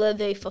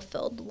 live a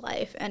fulfilled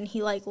life. And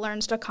he, like,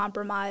 learns to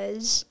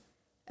compromise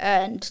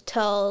and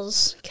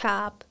tells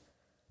Cap,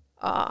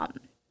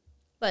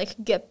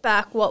 like, get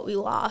back what we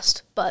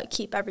lost, but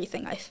keep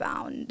everything I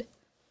found.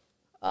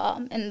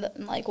 And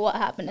like, what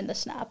happened in the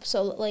snap.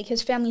 So, like,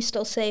 his family's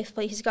still safe,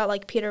 but he's got,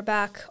 like, Peter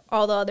back.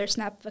 All the other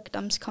snap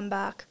victims come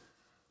back.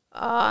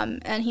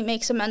 And he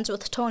makes amends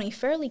with Tony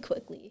fairly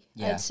quickly,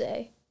 Yeah, I'd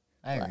say.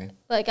 I agree.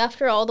 Like,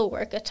 after all the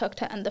work it took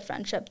to end the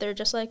friendship, they're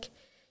just like,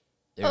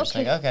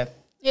 okay.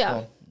 Yeah.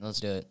 Cool. Let's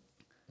do it.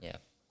 Yeah.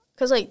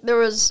 Because, like, there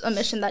was a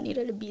mission that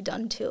needed to be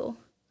done, too.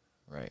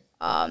 Right.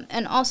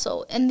 And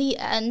also, in the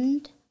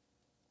end,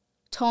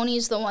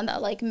 Tony's the one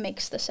that, like,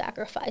 makes the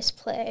sacrifice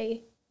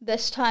play.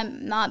 This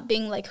time, not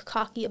being, like,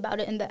 cocky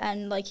about it in the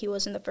end like he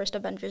was in the first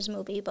Avengers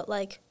movie, but,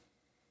 like,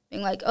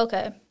 being like,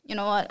 okay, you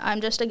know what, I'm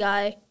just a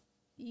guy.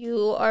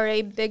 You are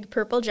a big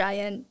purple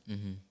giant.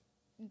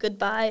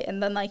 Goodbye.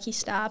 And then, like, he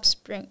snaps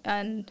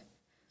and,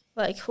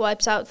 like,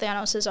 wipes out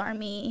Thanos'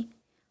 army.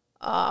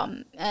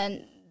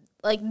 And,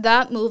 like,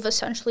 that move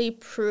essentially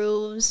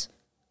proves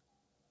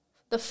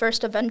the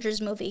first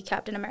Avengers movie,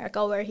 Captain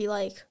America,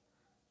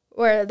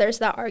 where there's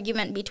that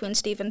argument between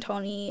Steve and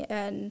Tony,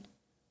 and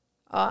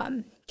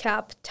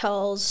Cap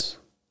tells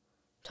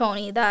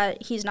Tony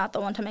that he's not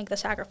the one to make the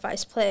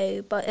sacrifice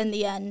play, but in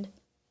the end,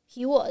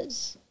 he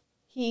was.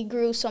 He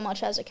grew so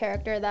much as a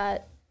character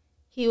that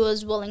he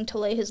was willing to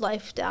lay his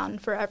life down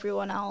for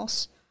everyone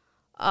else.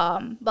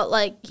 But,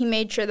 like, he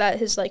made sure that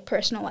his, like,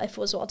 personal life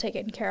was well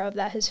taken care of,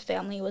 that his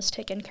family was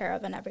taken care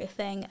of and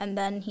everything, and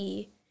then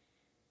he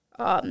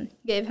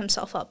gave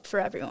himself up for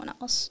everyone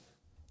else.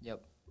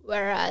 Yep.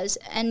 Whereas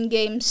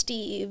Endgame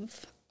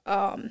Steve,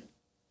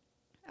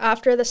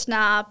 after the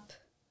snap,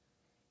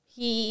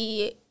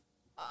 he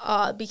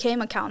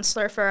became a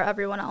counselor for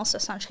everyone else,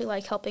 essentially,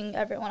 like, helping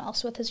everyone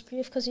else with his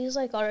grief, because he's,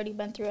 like, already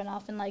been through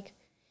enough, and, like,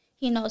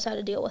 he knows how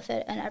to deal with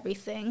it and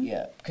everything.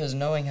 Yeah, because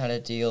knowing how to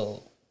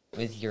deal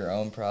with your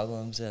own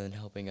problems and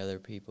helping other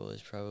people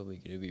is probably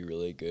going to be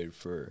really good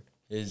for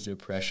his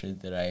depression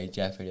that I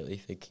definitely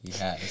think he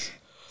has.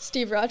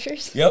 Steve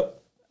Rodgers?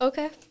 Yep.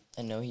 Okay.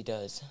 I know he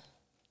does.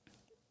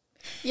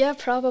 Yeah,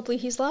 probably.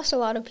 He's lost a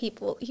lot of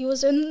people. He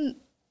was in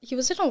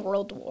a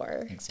world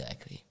war.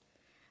 Exactly.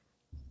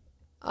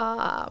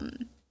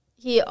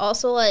 He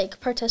also, like,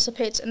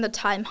 participates in the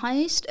time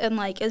heist and,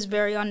 like, is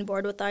very on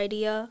board with the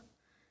idea.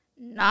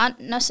 Not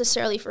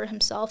necessarily for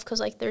himself, because,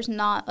 like, there's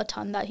not a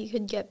ton that he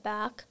could get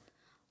back,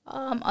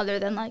 other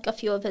than, like, a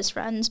few of his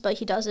friends, but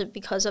he does it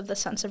because of the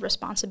sense of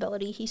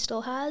responsibility he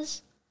still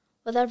has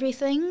with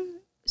everything.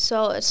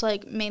 So it's,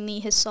 like, mainly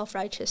his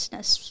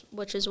self-righteousness,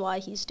 which is why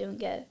he's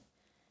doing it,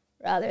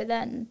 rather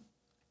than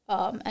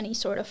any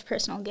sort of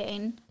personal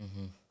gain,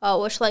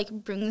 which, like,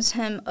 brings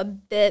him a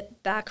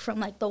bit back from,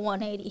 like, the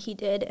 180 he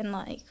did in,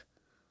 like,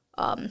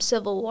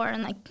 Civil War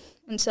and,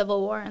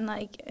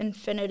 like,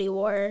 Infinity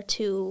War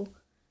to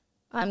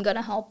I'm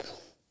gonna help,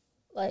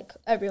 like,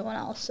 everyone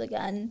else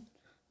again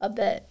a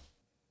bit.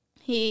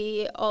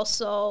 He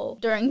also,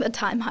 during the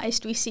time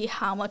heist, we see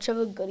how much of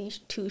a goody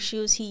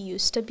two-shoes he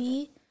used to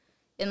be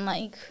in,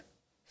 like,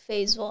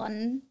 phase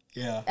 1.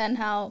 Yeah. And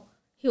how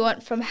he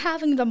went from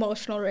having the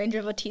emotional range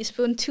of a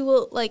teaspoon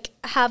to, like,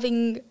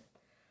 having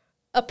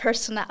a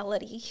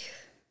personality.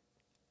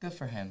 Good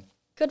for him.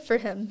 Good for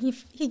him.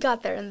 He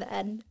got there in the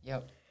end.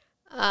 Yep.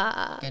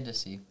 Good to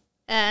see.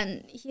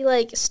 And he,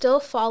 like, still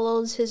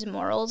follows his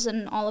morals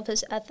and all of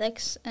his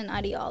ethics and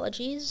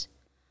ideologies,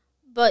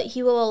 but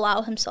he will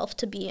allow himself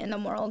to be in the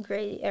moral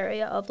gray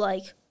area of,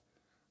 like,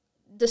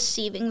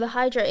 deceiving the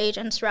Hydra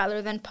agents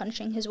rather than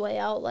punching his way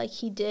out like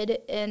he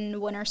did in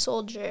Winter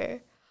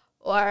Soldier,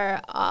 or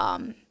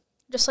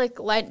just, like,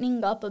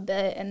 lightening up a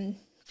bit and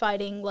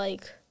fighting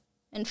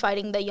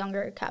the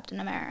younger Captain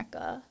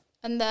America.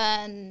 And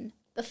then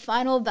the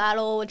final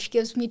battle, which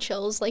gives me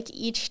chills, like,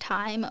 each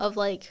time, of,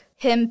 like,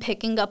 him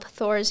picking up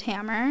Thor's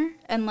hammer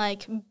and,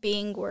 like,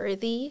 being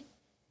worthy.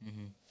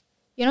 Mm-hmm.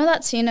 You know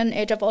that scene in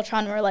Age of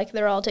Ultron where, like,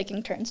 they're all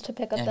taking turns to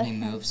pick up the hammer?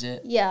 And he moves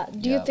it? Yeah.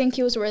 Do you think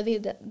he was worthy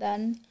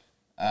then?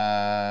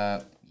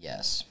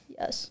 Yes.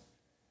 Yes.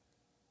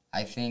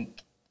 I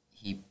think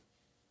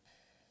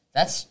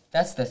that's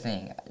the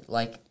thing.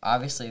 Like,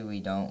 obviously we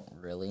don't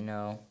really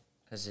know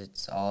because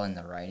it's all in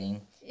the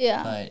writing.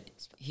 Yeah. But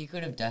he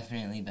could have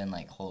definitely been,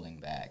 like, holding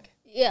back.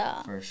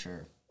 Yeah. For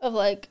sure. Of,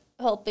 like,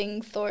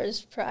 helping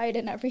Thor's pride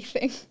and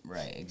everything.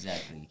 Right,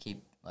 exactly.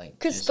 Keep, like...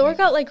 Because Thor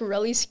got, like,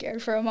 really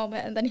scared for a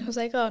moment, and then he was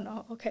like, oh,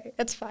 no, okay,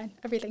 it's fine.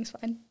 Everything's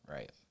fine.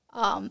 Right.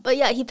 But,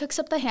 yeah, he picks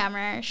up the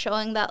hammer,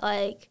 showing that,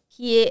 like,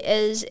 he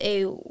is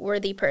a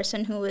worthy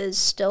person who is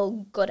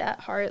still good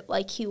at heart,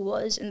 like he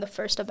was in the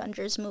first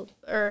Avengers movie,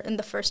 or in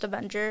the first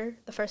Avenger,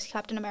 the first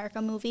Captain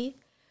America movie.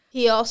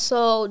 He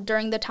also,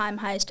 during the time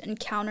heist,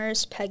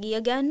 encounters Peggy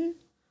again,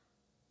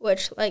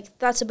 which, like,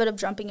 that's a bit of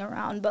jumping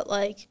around, but,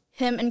 like,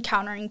 him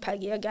encountering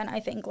Peggy again, I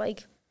think,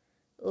 like,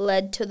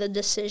 led to the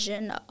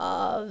decision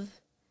of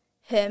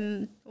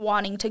him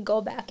wanting to go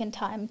back in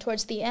time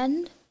towards the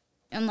end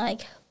and,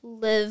 like,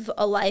 live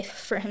a life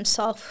for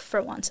himself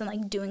for once and,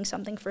 like, doing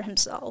something for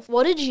himself.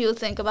 What did you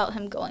think about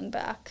him going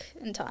back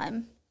in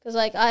time? Because,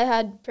 like, I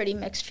had pretty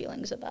mixed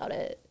feelings about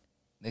it.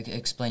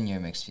 Explain your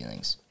mixed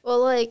feelings. Well,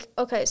 like,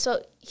 okay,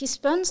 so he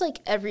spends,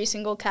 like, every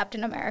single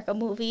Captain America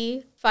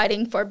movie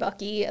fighting for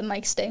Bucky and,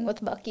 like, staying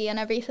with Bucky and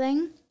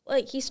everything.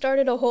 Like, he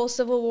started a whole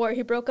civil war.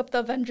 He broke up the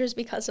Avengers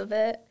because of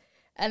it.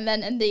 And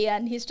then in the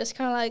end, he's just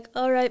kind of like,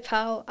 all right,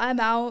 pal, I'm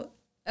out.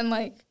 And,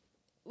 like,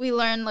 we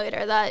learn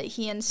later that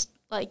he and,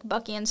 like,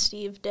 Bucky and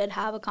Steve did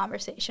have a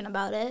conversation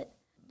about it.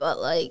 But,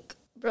 like,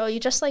 bro, you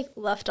just, like,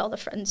 left all the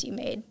friends you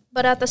made.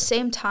 But at the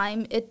same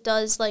time, it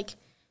does, like,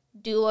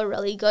 do a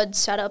really good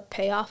setup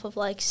payoff of,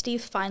 like,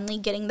 Steve finally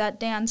getting that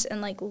dance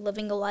and, like,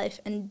 living a life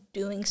and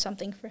doing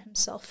something for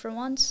himself for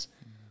once,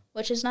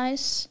 which is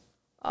nice.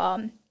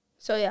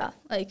 So, yeah,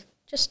 like,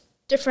 just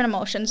different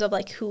emotions of,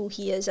 like, who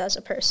he is as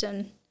a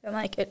person. And,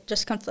 like, it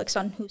just conflicts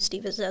on who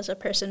Steve is as a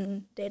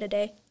person day to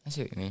day. I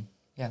see what you mean.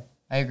 Yeah,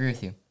 I agree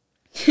with you.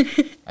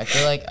 I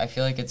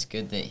feel like it's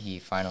good that he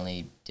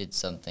finally did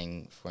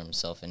something for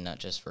himself and not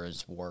just for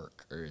his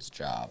work or his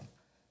job.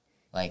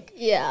 Like,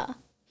 yeah.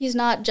 He's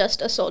not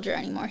just a soldier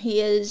anymore. He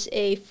is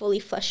a fully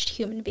fleshed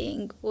human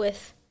being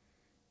with,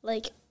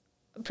 like,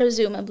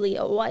 presumably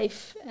a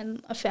wife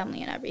and a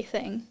family and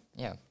everything.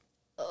 Yeah.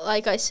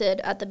 Like I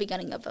said at the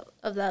beginning of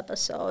the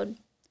episode,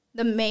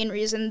 the main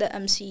reason the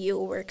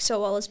MCU works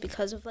so well is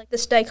because of, like,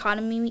 this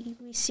dichotomy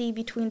we see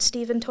between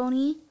Steve and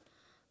Tony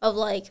of,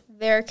 like,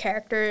 their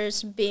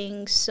characters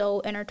being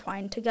so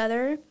intertwined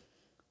together,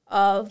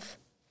 of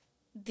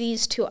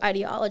these two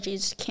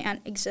ideologies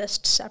can't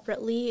exist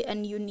separately,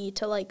 and you need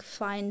to, like,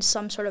 find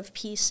some sort of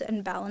peace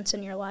and balance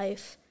in your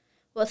life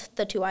with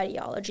the two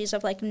ideologies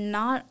of, like,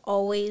 not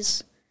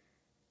always,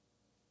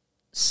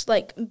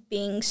 like,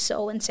 being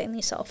so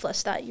insanely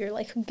selfless that you're,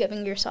 like,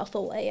 giving yourself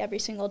away every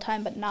single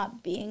time, but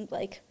not being,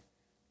 like,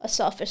 a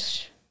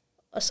selfish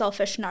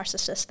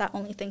narcissist that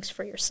only thinks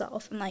for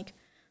yourself, and, like,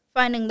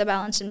 finding the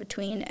balance in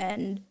between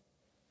and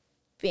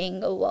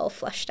being a well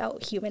fleshed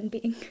out human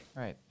being.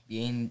 Right.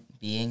 Being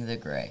the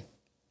gray.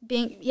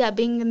 Being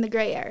in the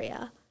gray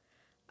area.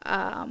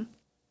 And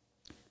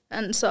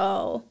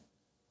so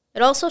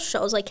it also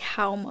shows, like,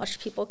 how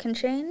much people can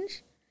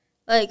change.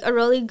 Like, a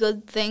really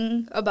good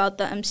thing about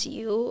the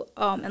MCU,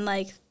 and,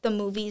 like, the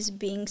movies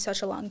being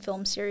such a long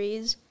film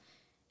series,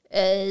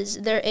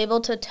 is they're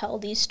able to tell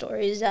these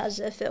stories as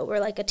if it were,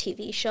 like, a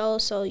TV show.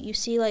 So you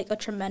see, like, a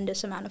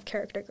tremendous amount of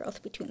character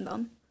growth between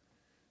them.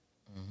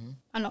 Mm-hmm.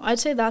 I don't know. I'd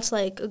say that's,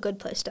 like, a good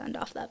place to end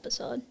off the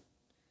episode.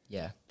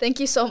 Yeah. Thank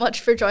you so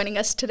much for joining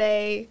us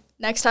today.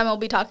 Next time I'll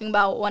be talking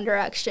about One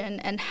Direction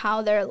and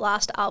how their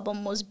last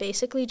album was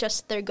basically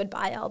just their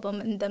goodbye album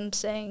and them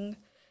saying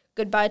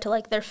goodbye to,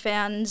 like, their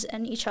fans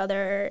and each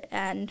other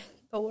and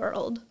the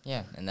world.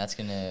 Yeah, and that's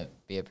going to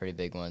be a pretty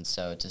big one.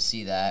 So to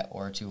see that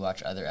or to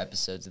watch other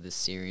episodes of this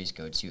series,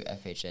 go to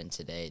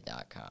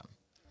fhntoday.com.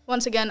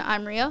 Once again,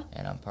 I'm Rhea.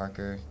 And I'm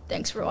Parker.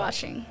 Thanks for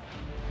watching.